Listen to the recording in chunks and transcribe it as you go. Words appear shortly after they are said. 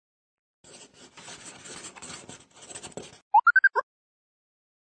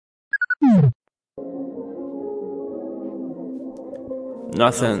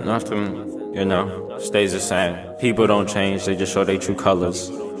Nothing, you know, stays the same. People don't change, they just show their true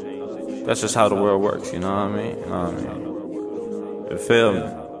colors. That's just how the world works, you know what I mean? You know what I mean? You feel me?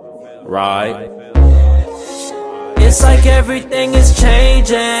 Right? It's like everything is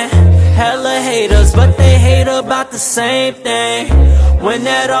changing. Hella haters, but they hate about the same thing. When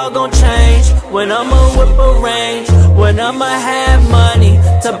that all gon' change? When I'ma whip a range? When I'ma have money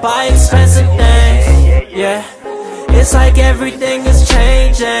to buy expensive things? Yeah. It's like everything is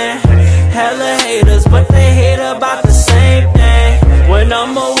changing. Hella haters, but they hate about the same thing. When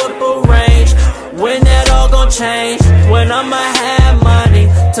I'ma whip a range? When that all gon' change? When I'ma have money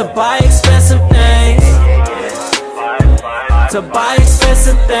to buy expensive things? To buy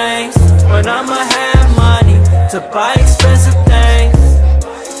expensive things. When I'ma have money to buy expensive things.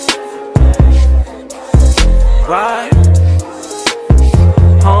 Right?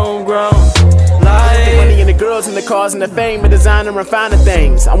 Homegrown life. Money and the girls and the cars and the fame, and design and refine the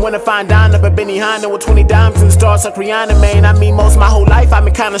things. I wanna find down up at Benny Honda with 20 dimes and the stars like Rihanna, man. I mean, most of my whole life I've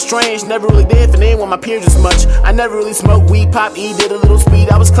been kinda strange. Never really did fit in with my peers as much. I never really smoked weed, pop, E, did a little speed.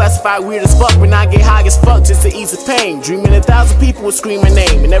 I was classified weird as fuck, when I get high as fuck just to ease the pain. Dreaming 1,000 people would scream my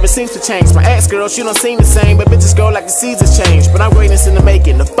name. It never seems to change. My ex-girl, she don't seem the same, but bitches go like the seasons change. But I'm greatness in the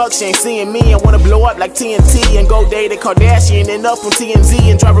making. The fuck, she ain't seeing me. I wanna blow up like TNT and go date a Kardashian and up on TMZ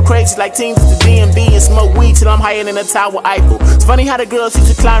and drive her crazy like teens at the DMV and smoke weed till I'm higher than the Tower Eiffel. It's funny how the girls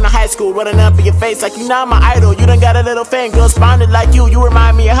used to clown in high school, running up in your face like you not my idol. You done got a little fan, girls responded like you. You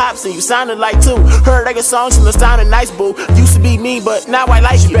remind me of Hobson, you sounded like two. Heard I get songs from the sounding nice, boo. Used to be me, but now I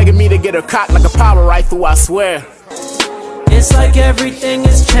like you. Begging me to get her cocked like a power rifle, I swear. It's like everything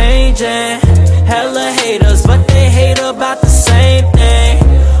is changing. Hella haters, but they hate about the same thing.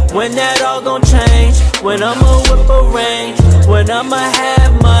 When that all gon' change? When I'ma whip a range? When I'ma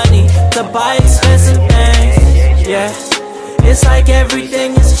have money to buy expensive things? Yeah. It's like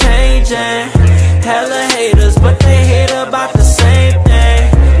everything is changing. Hella haters, but they hate about the same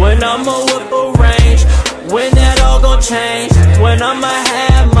thing. When I'ma whip a range? When that all gon' change? When I'ma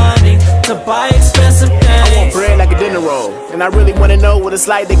have money to buy expensive things? I want bread like a dinner roll, and I really wanna know what it's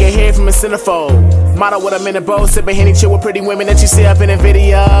like to get hair from a centerfold. Model with a minute bowl, sipping Henny, chill with pretty women that you see up in the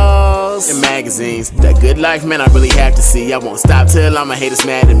videos and magazines. That good life, man, I really have to see. I won't stop till all my haters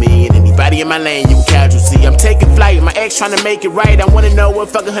mad at me, and anybody in my lane, you a casualty. I'm taking flight, my ex trying to make it right. I wanna know what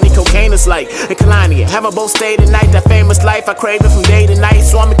fucking honey cocaine is like. And Kalani, have a both stay tonight. That famous life, I crave it from day to night.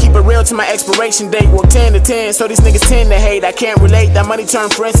 So I'ma keep it real to my expiration date. Work 10 to 10, so these niggas tend to hate. I can't relate, that money turn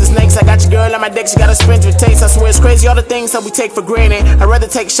friends to snakes. I got your girl on my dick, she got a sprinter taste. I swear it's crazy all the things that we take for granted. I'd rather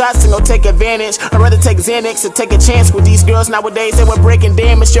take shots than go take advantage. I'd rather take Xanax and take a chance with these girls nowadays. They were breaking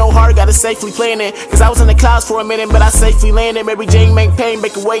damage, your heart gotta safely plan it. Cause I was in the clouds for a minute, but I safely landed. Mary Jane make pain,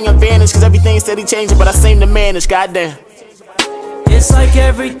 make away on vanish. Cause everything's steady changing, but I seem to manage, goddamn. It's like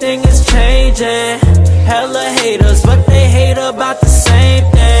everything is changing. Hella haters, but they hate about the same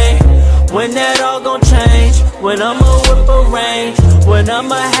thing. When that all gon' change? When I'ma whip a range? When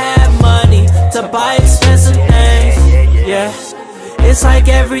I'ma have money to buy expensive things? Yeah. It's like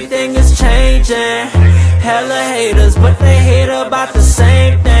everything is changing. Hella haters, but they hate about the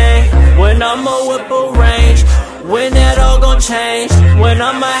same thing. When I'ma whip a range? When that all gon' change? When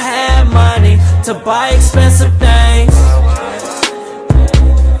I'ma have money to buy